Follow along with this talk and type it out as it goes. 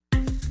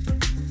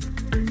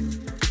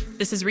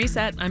This is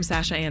Reset. I'm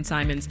Sasha Ann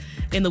Simons.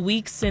 In the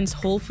weeks since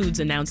Whole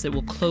Foods announced it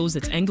will close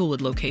its Englewood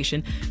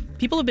location,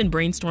 people have been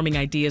brainstorming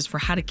ideas for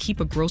how to keep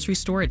a grocery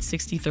store at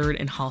 63rd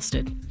and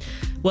Halsted.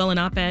 Well, an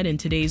op-ed in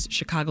today's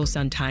Chicago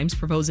Sun-Times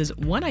proposes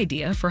one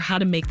idea for how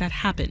to make that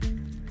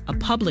happen: a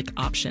public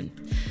option.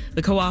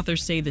 The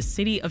co-authors say the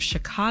city of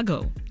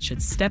Chicago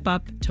should step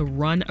up to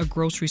run a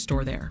grocery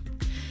store there.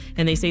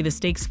 And they say the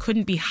stakes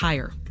couldn't be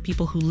higher.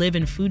 People who live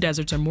in food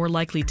deserts are more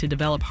likely to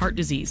develop heart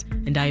disease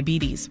and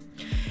diabetes.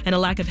 And a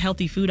lack of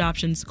healthy food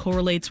options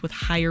correlates with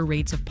higher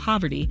rates of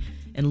poverty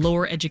and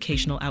lower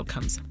educational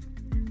outcomes.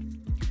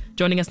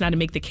 Joining us now to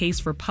make the case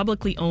for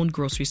publicly owned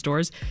grocery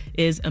stores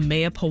is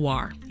Ameya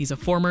Pawar. He's a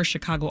former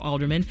Chicago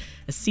alderman,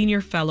 a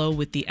senior fellow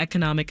with the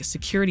Economic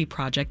Security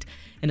Project,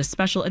 and a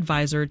special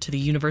advisor to the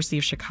University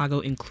of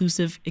Chicago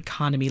Inclusive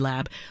Economy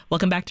Lab.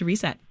 Welcome back to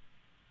Reset.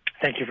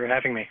 Thank you for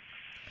having me.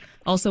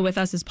 Also with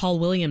us is Paul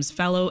Williams,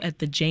 fellow at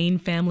the Jane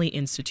Family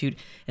Institute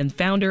and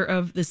founder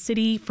of the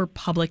City for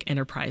Public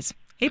Enterprise.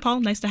 Hey,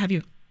 Paul, nice to have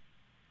you.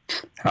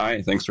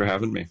 Hi, thanks for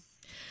having me.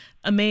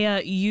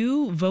 Ameya,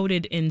 you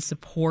voted in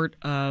support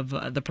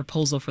of the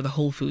proposal for the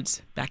Whole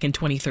Foods back in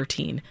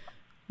 2013.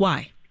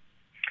 Why?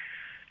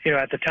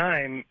 At the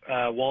time,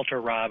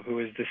 Walter Robb, who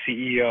was the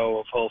CEO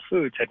of Whole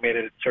Foods, had made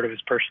it sort of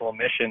his personal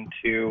mission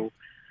to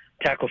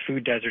tackle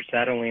food deserts,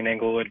 not only in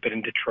Englewood, but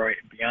in Detroit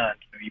and beyond.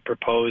 He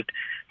proposed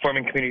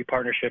forming community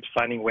partnerships,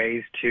 finding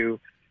ways to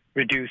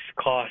reduce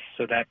costs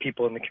so that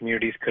people in the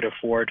communities could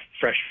afford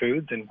fresh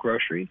foods and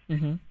groceries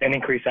and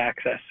increase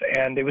access.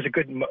 And it was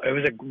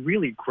a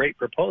really great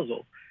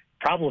proposal.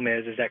 Problem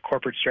is that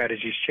corporate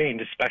strategies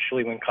change,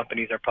 especially when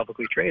companies are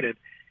publicly traded.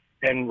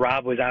 And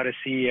Rob was out as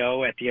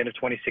CEO at the end of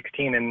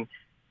 2016, and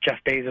Jeff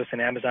Bezos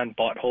and Amazon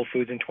bought Whole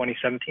Foods in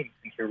 2017,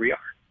 and here we are.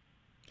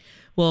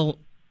 Well,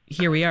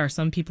 here we are.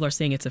 Some people are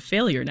saying it's a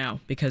failure now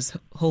because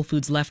Whole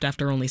Foods left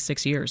after only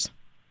 6 years.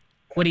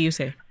 What do you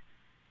say?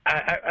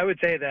 I would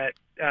say that,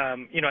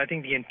 I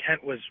think the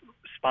intent was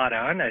spot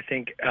on. I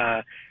think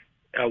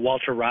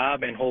Walter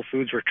Robb and Whole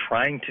Foods were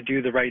trying to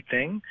do the right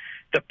thing.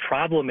 The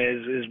problem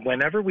is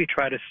whenever we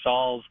try to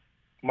solve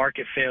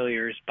market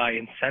failures by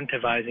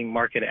incentivizing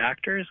market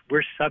actors,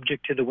 we're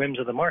subject to the whims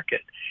of the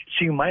market.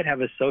 So you might have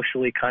a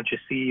socially conscious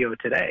CEO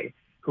today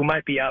who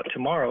might be out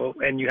tomorrow,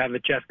 and you have a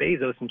Jeff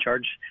Bezos in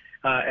charge,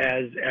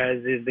 as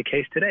is the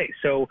case today.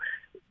 So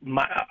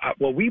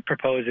what we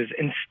propose is,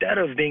 instead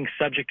of being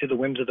subject to the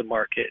whims of the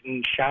market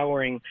and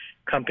showering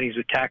companies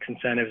with tax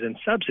incentives and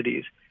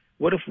subsidies,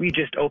 what if we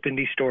just open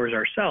these stores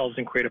ourselves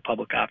and create a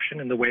public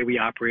option in the way we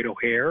operate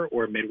O'Hare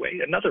or Midway,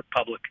 another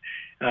public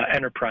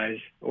enterprise,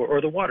 or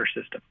the water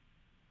system?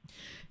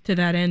 To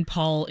that end,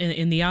 Paul,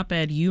 in the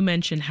op-ed, you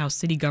mentioned how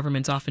city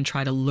governments often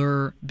try to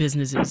lure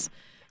businesses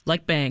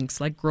like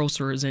banks, like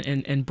grocers,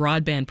 and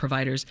broadband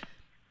providers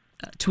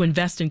to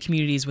invest in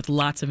communities with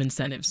lots of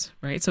incentives,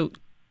 right? So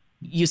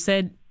you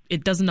said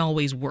it doesn't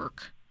always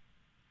work.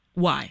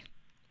 Why?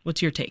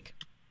 What's your take?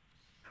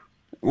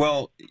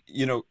 Well,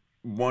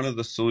 one of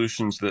the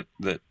solutions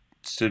that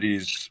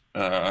cities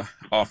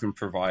often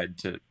provide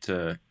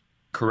to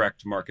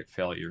correct market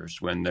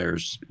failures when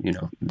there's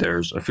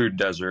a food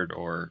desert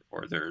or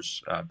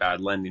there's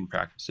bad lending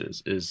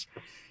practices is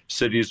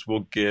cities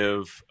will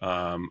give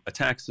a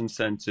tax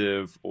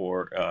incentive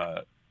or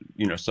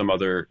some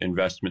other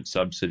investment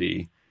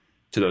subsidy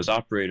to those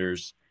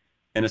operators,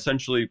 and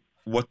essentially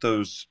what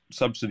those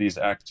subsidies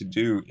act to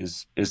do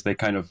is they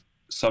kind of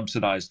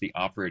subsidize the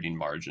operating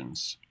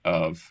margins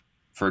of,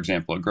 for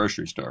example, a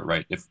grocery store,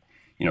 right? If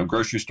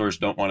grocery stores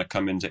don't want to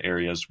come into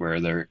areas where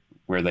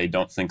they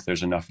don't think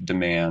there's enough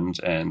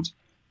demand and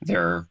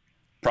their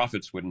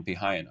profits wouldn't be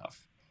high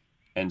enough,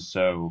 and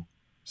so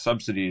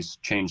subsidies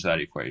change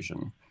that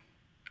equation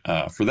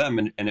for them,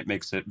 and it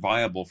makes it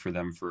viable for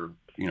them for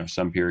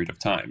some period of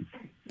time.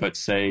 But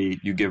say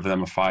you give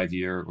them a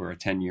 5-year or a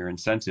 10-year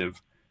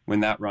incentive, when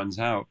that runs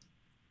out,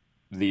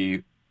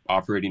 the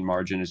operating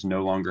margin is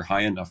no longer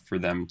high enough for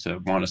them to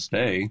want to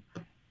stay,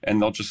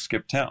 and they'll just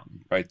skip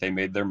town, right? They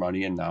made their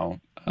money, and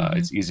now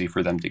it's easy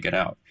for them to get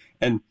out.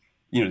 And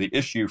the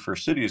issue for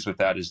cities with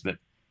that is that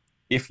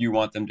if you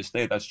want them to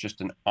stay, that's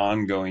just an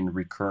ongoing,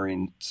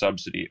 recurring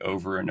subsidy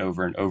over and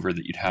over and over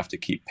that you'd have to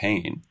keep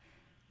paying.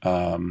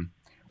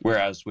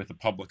 Whereas with a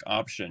public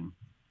option,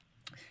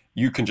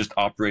 you can just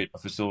operate a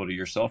facility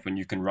yourself and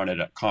you can run it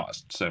at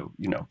cost. So,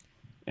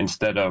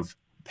 instead of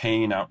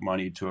paying out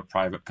money to a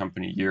private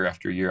company year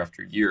after year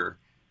after year,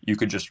 you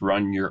could just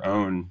run your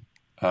own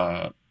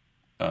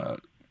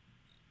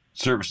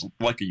service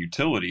like a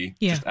utility,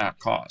 just at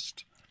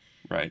cost,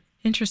 right?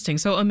 Interesting.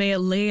 So, Ameya,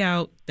 lay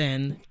out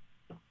then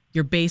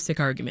your basic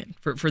argument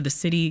for the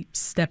city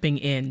stepping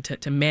in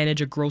to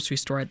manage a grocery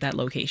store at that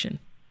location.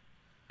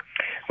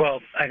 Well,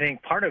 I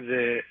think part of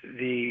the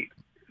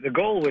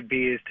goal would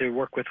be is to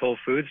work with Whole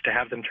Foods to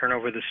have them turn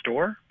over the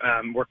store,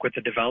 work with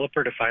the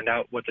developer to find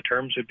out what the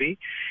terms would be,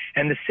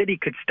 and the city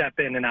could step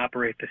in and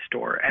operate the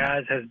store,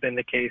 as has been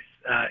the case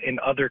in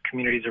other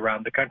communities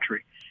around the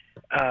country.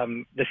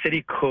 The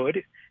city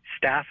could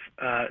staff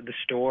the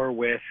store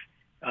with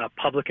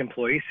public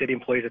employees, city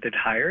employees that it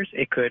hires.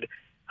 It could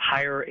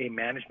hire a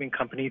management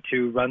company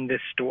to run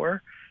this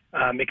store.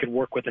 It could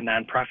work with a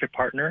nonprofit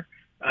partner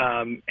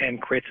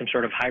and create some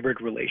sort of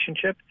hybrid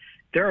relationship.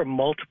 There are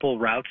multiple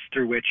routes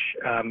through which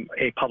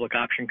a public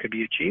option could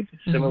be achieved.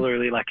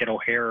 Similarly, like at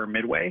O'Hare or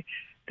Midway,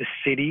 the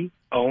city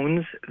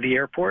owns the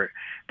airport,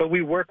 but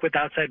we work with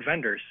outside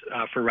vendors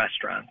for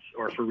restaurants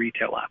or for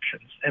retail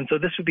options. And so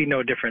this would be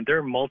no different. There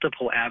are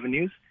multiple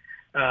avenues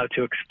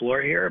to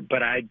explore here,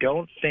 but I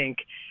don't think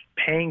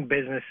paying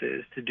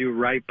businesses to do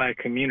right by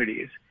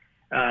communities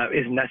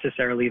is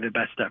necessarily the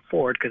best step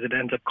forward, because it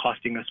ends up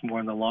costing us more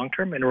in the long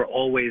term, and we're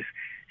always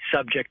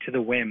subject to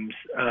the whims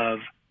of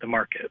the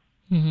market.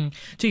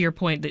 To your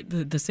point,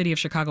 the city of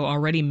Chicago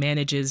already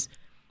manages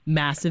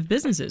massive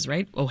businesses,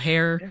 right?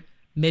 O'Hare,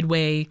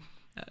 Midway,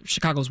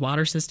 Chicago's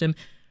water system.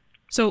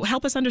 So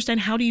help us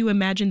understand, how do you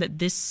imagine that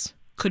this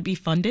could be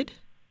funded?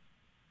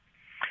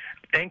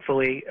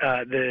 Thankfully,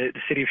 the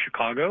city of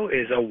Chicago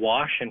is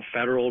awash in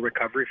federal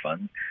recovery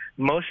funds,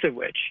 most of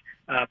which,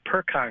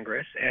 per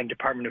Congress and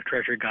Department of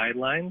Treasury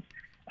guidelines,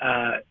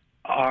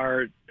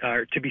 are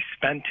to be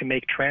spent to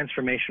make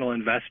transformational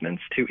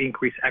investments to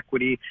increase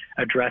equity,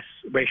 address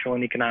racial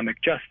and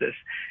economic justice.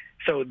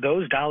 So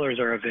those dollars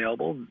are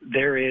available.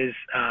 There is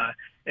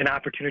an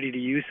opportunity to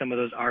use some of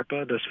those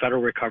ARPA, those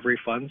federal recovery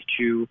funds,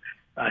 to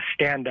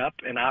stand up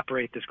and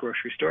operate this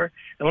grocery store.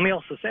 And let me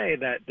also say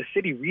that the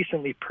city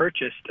recently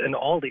purchased an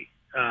Aldi,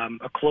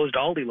 a closed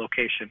Aldi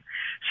location.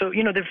 So,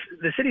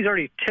 the city's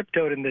already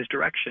tiptoed in this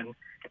direction.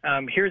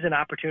 Here's an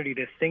opportunity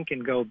to think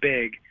and go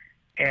big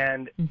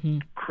and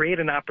create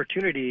an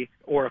opportunity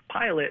or a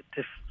pilot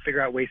to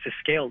figure out ways to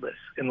scale this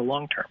in the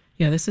long term.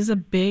 Yeah, this is a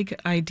big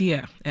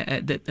idea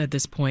at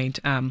this point.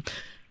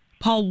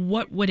 Paul,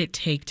 what would it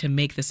take to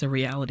make this a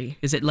reality?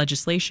 Is it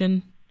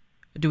legislation?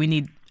 Do we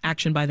need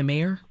action by the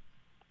mayor?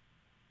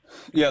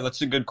 Yeah,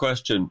 that's a good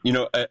question.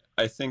 I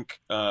think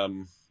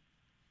a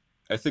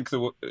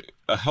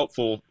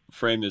helpful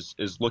frame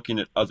is looking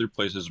at other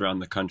places around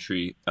the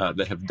country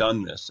that have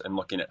done this and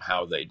looking at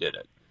how they did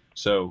it.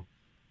 So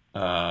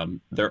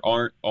there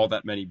aren't all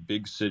that many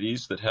big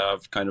cities that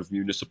have kind of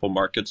municipal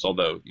markets,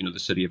 although, the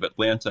city of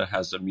Atlanta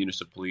has a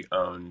municipally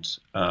owned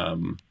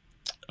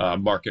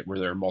market where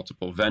there are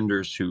multiple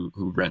vendors who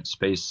rent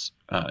space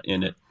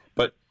in it.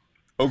 But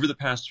over the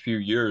past few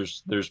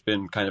years, there's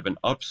been kind of an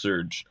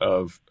upsurge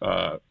of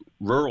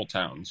rural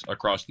towns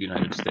across the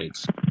United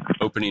States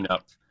opening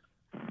up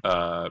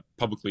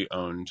publicly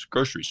owned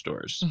grocery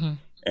stores.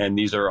 And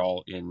these are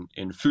all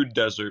in food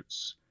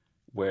deserts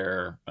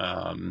where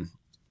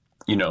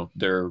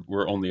there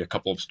were only a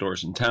couple of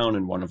stores in town,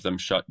 and one of them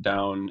shut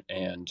down,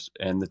 and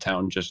the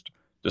town just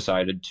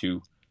decided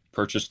to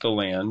purchase the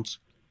land,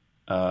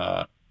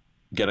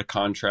 get a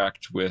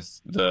contract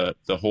with the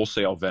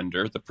wholesale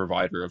vendor, the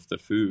provider of the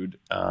food,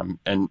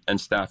 and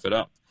staff it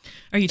up.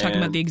 Are you talking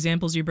about the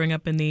examples you bring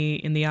up in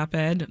the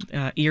op-ed,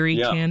 Erie,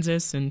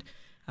 Kansas, and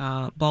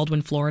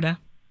Baldwin, Florida?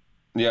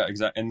 Yeah,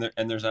 exactly.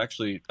 And there's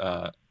actually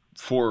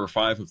 4 or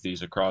 5 of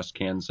these across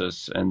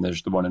Kansas, and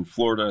there's the one in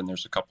Florida, and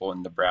there's a couple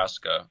in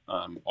Nebraska,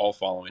 all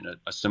following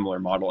a similar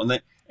model.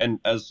 And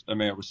as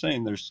Amaya was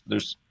saying,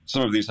 there's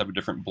some of these have a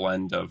different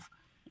blend of,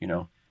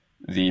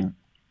 the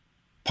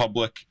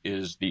public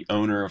is the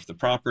owner of the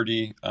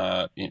property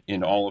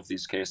in all of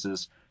these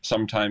cases.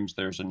 Sometimes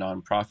there's a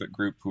nonprofit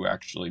group who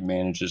actually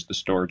manages the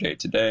store day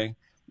to day.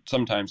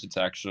 Sometimes it's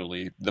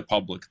actually the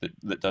public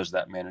that does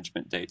that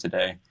management day to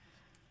day.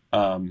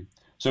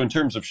 So in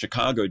terms of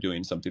Chicago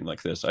doing something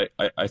like this,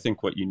 I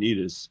think what you need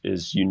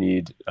is you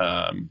need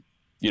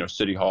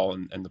City Hall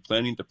and the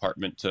planning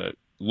department to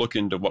look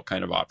into what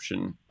kind of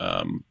option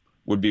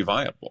would be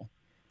viable,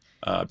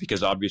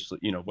 because obviously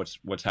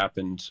what's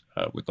happened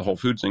with the Whole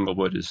Foods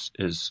Englewood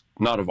is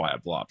not a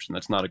viable option.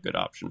 That's not a good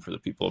option for the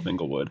people of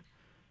Englewood.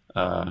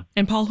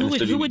 And Paul,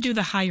 who would do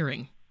the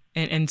hiring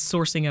and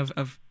sourcing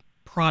of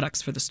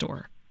products for the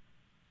store?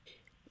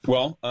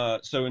 Well,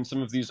 so in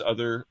some of these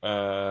other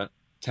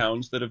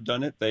towns that have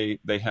done it,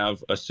 they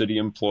have a city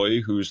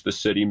employee who's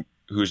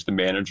the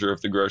manager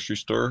of the grocery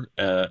store,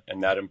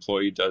 and that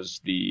employee does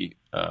the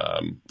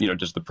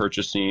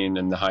purchasing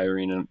and the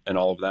hiring and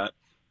all of that.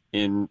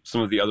 In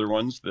some of the other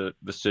ones,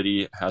 the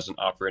city has an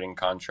operating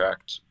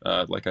contract,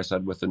 like I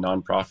said, with a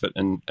nonprofit,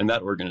 and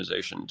that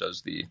organization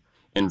does the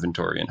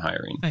inventory and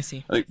hiring. I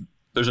see. I think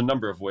there's a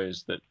number of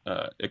ways that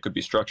it could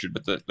be structured,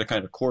 but the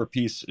kind of core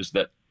piece is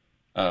that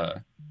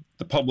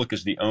the public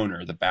is the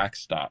owner, the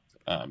backstop,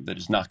 that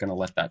is not going to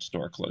let that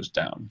store close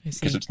down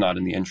because it's not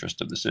in the interest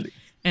of the city.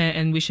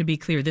 And we should be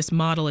clear, this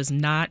model is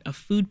not a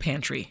food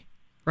pantry,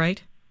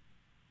 right?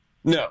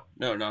 No,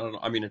 not at all.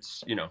 I mean,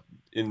 it's,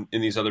 in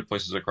these other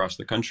places across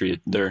the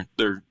country, they're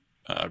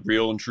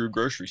real and true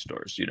grocery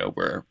stores,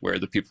 where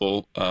the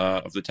people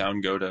of the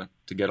town go to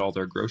get all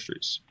their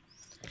groceries.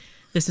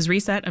 This is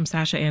Reset. I'm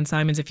Sasha Ann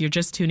Simons. If you're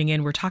just tuning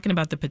in, we're talking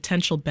about the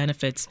potential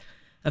benefits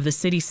of the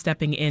city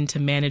stepping in to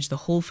manage the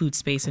Whole Foods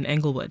space in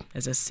Englewood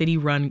as a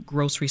city-run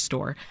grocery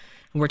store.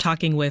 And we're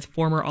talking with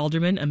former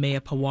Alderman Amaya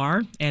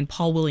Pawar and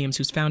Paul Williams,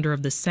 who's founder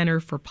of the Center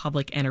for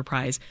Public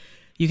Enterprise.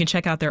 You can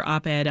check out their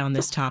op-ed on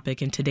this topic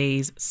in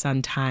today's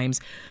Sun-Times.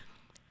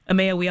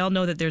 Amaya, we all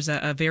know that there's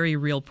a very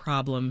real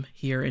problem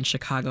here in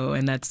Chicago,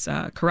 and that's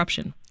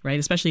corruption, right?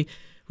 Especially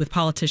with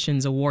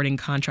politicians awarding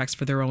contracts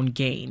for their own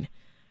gain.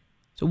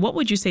 So what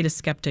would you say to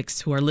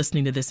skeptics who are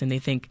listening to this and they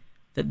think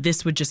that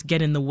this would just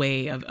get in the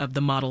way of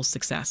the model's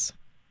success?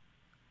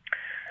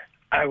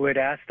 I would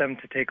ask them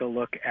to take a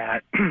look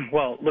at,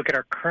 look at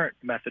our current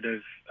method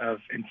of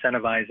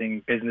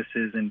incentivizing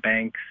businesses and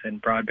banks and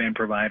broadband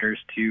providers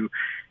to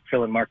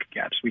fill in market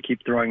gaps. We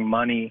keep throwing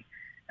money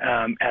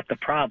at the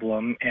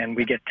problem, and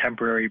we get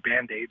temporary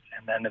Band-Aids,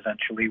 and then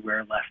eventually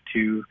we're left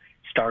to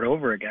start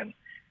over again.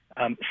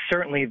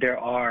 Certainly there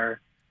are,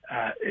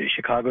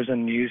 Chicago's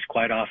in the news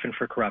quite often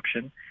for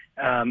corruption.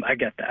 I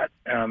get that.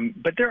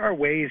 But there are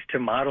ways to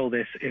model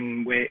this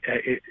in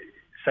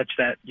such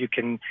that you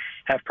can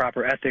have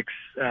proper ethics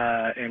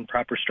and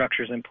proper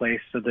structures in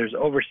place so there's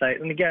oversight.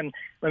 And again,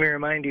 let me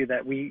remind you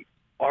that we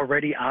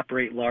already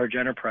operate large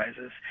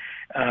enterprises.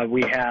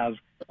 We have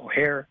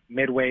O'Hare,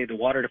 Midway, the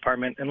water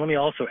department, and let me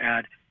also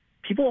add,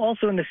 people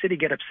also in the city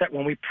get upset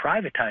when we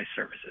privatize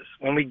services,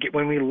 when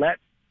we let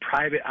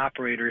private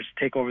operators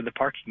take over the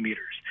parking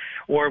meters,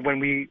 or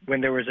when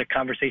there was a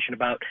conversation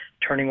about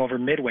turning over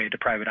Midway to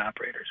private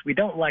operators. We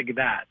don't like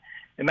that.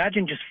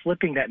 Imagine just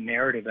flipping that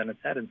narrative on its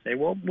head and say,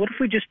 well, what if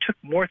we just took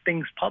more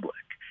things public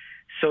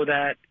so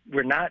that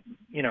we're not,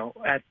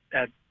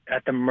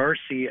 at the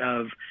mercy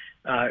of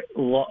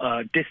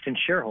distant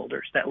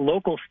shareholders, that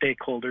local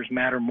stakeholders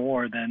matter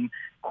more than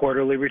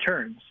quarterly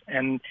returns.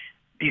 And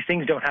these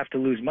things don't have to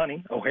lose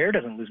money. O'Hare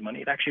doesn't lose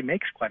money. It actually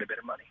makes quite a bit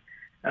of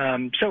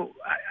money. So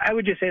I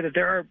would just say that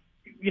there are,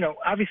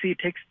 obviously it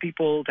takes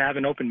people to have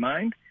an open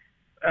mind,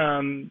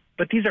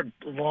 but these are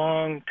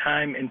long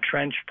time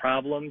entrenched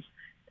problems,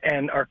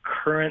 and our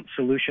current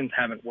solutions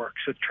haven't worked.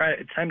 So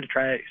it's time to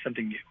try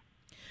something new.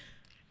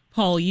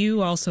 Paul,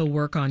 you also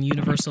work on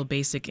universal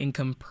basic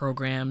income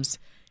programs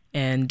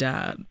and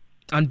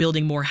on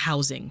building more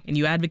housing, and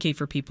you advocate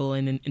for people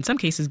and in some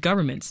cases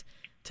governments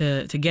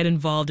to get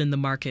involved in the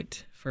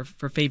market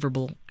for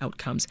favorable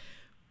outcomes.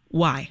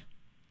 Why?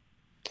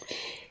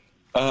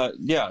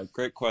 Yeah,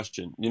 great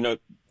question.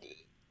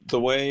 The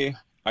way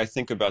I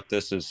think about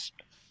this is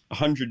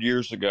 100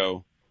 years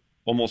ago,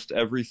 almost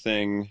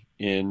everything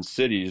in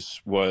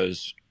cities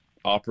was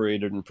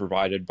operated and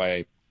provided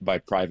by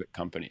private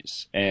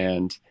companies.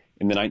 And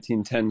in the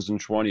 1910s and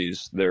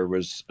 20s, there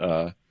was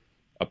a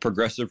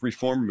progressive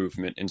reform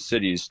movement in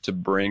cities to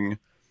bring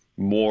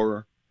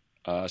more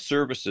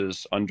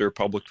services under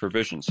public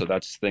provision. So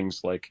that's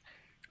things like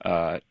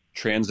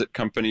transit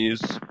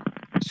companies,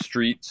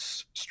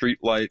 streets, street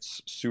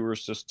lights, sewer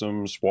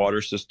systems,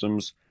 water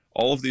systems.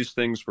 All of these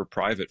things were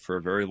private for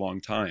a very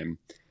long time.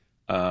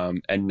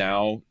 And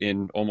now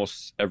in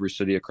almost every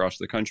city across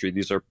the country,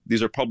 these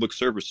are public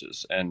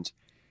services, and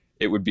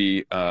it would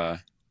be,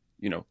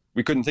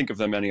 we couldn't think of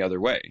them any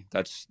other way.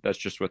 That's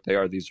just what they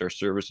are. These are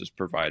services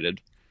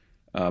provided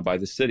by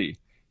the city.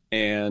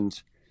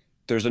 And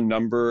there's a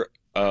number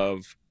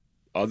of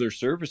other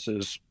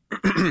services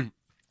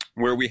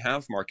where we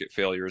have market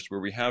failures, where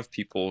we have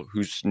people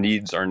whose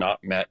needs are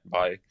not met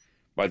by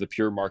the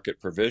pure market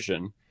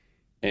provision.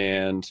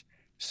 And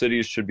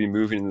cities should be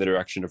moving in the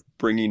direction of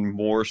bringing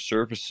more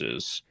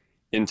services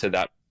into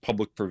that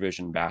public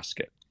provision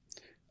basket.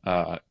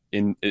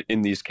 In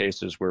these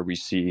cases where we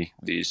see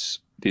these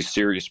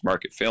serious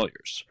market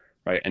failures,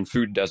 right? And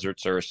food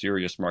deserts are a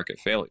serious market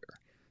failure.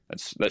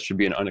 That should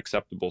be an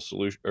unacceptable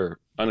solution or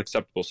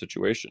unacceptable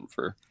situation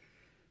for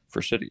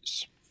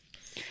cities.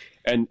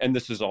 And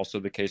this is also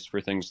the case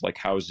for things like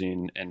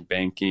housing and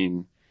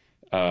banking,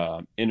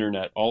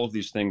 internet, all of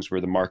these things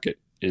where the market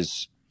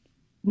is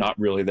not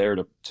really there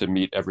to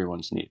meet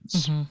everyone's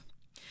needs. Mm-hmm.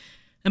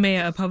 I mean,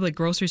 a public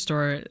grocery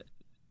store,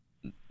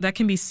 that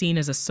can be seen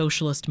as a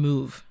socialist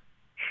move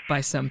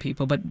by some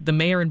people. But the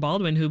mayor in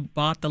Baldwin who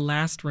bought the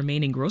last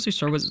remaining grocery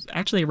store was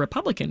actually a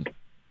Republican.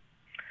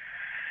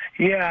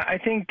 Yeah, I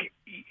think,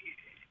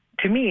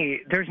 to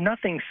me, there's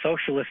nothing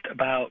socialist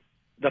about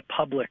the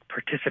public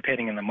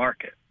participating in the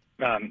market.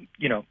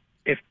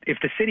 If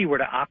the city were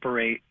to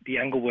operate the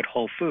Englewood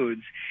Whole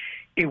Foods,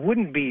 it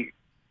wouldn't be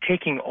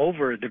taking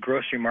over the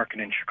grocery market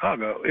in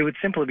Chicago. It would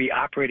simply be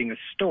operating a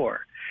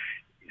store.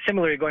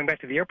 Similarly, going back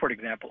to the airport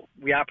example,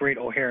 we operate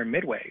O'Hare and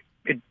Midway.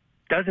 It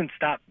doesn't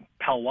stop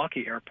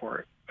Palwaukee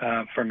Airport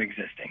from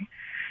existing.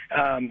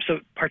 So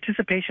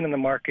participation in the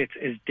markets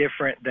is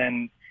different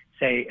than,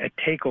 say, a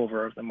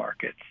takeover of the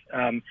markets.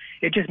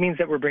 It just means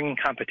that we're bringing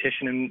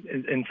competition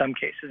in some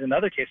cases. In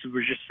other cases,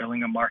 we're just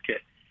filling a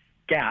market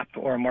gap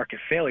or a market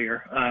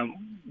failure,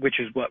 which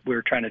is what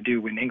we're trying to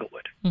do in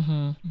Englewood.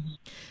 Mm-hmm.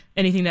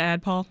 Anything to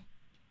add, Paul?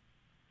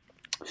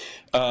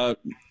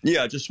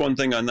 Yeah, just one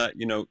thing on that.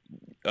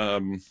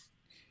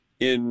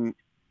 In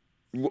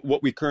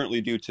what we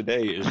currently do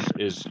today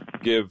is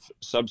give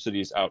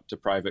subsidies out to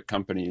private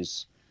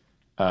companies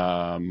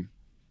in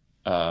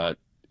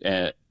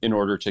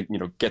order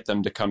to get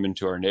them to come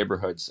into our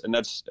neighborhoods, and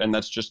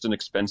that's just an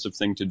expensive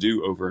thing to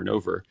do over and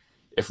over.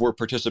 If we're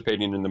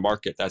participating in the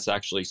market, that's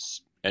actually,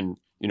 and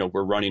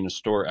we're running a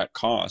store at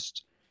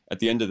cost. At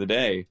the end of the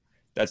day,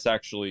 that's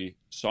actually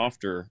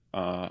softer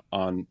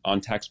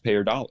on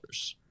taxpayer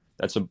dollars.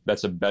 That's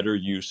a better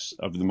use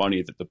of the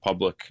money that the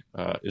public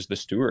is the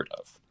steward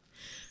of.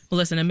 Well,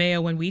 listen,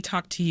 Amaya, when we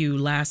talked to you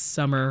last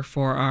summer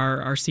for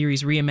our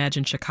series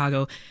Reimagine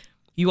Chicago,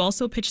 you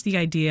also pitched the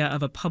idea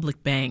of a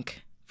public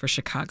bank for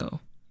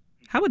Chicago.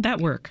 How would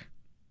that work?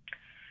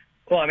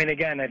 Well, I mean,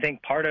 again, I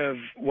think part of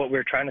what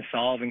we're trying to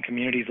solve in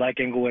communities like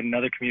Englewood and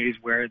other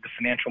communities where the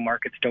financial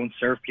markets don't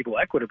serve people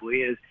equitably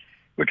is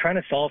we're trying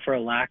to solve for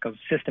a lack of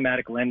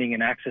systematic lending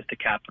and access to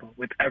capital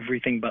with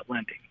everything but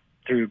lending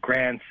through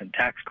grants and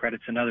tax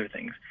credits and other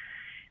things.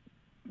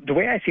 The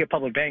way I see a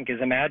public bank is,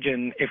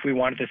 imagine if we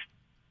wanted to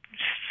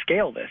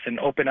scale this and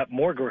open up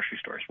more grocery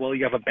stores. Well,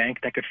 you have a bank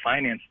that could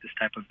finance this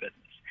type of business.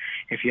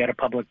 If you had a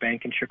public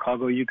bank in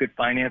Chicago, you could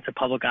finance a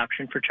public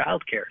option for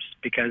childcare,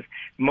 because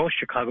most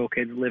Chicago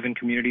kids live in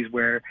communities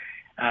where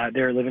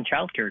there live in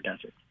childcare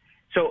deserts.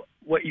 So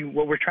what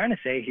we're trying to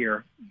say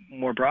here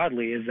more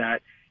broadly is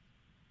that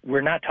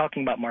we're not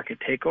talking about market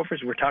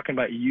takeovers. We're talking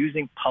about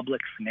using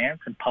public finance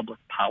and public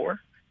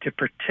power to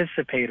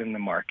participate in the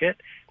market,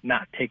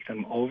 not take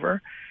them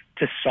over,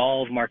 to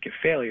solve market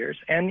failures.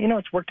 And,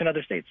 it's worked in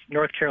other states.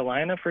 North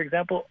Carolina, for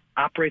example,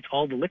 operates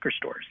all the liquor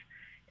stores,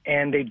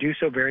 and they do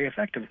so very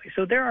effectively.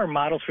 So there are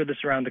models for this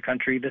around the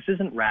country. This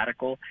isn't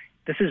radical.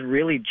 This is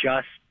really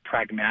just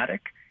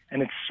pragmatic,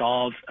 and it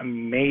solves a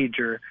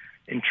major,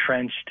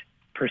 entrenched,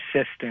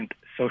 persistent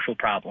social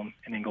problem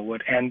in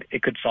Englewood, and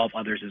it could solve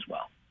others as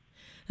well.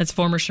 That's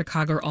former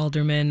Chicago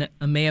Alderman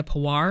Amaya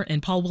Pawar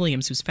and Paul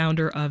Williams, who's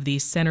founder of the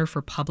Center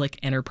for Public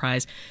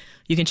Enterprise.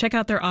 You can check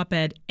out their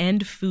op-ed,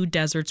 End Food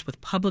Deserts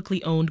with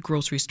Publicly Owned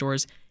Grocery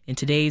Stores, in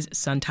today's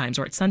Sun-Times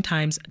or at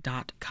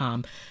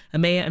suntimes.com.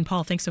 Amaya and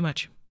Paul, thanks so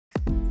much.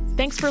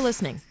 Thanks for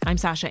listening. I'm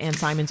Sasha Ann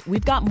Simons.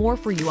 We've got more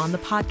for you on the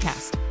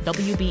podcast,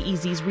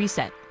 WBEZ's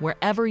Reset,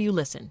 wherever you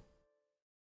listen.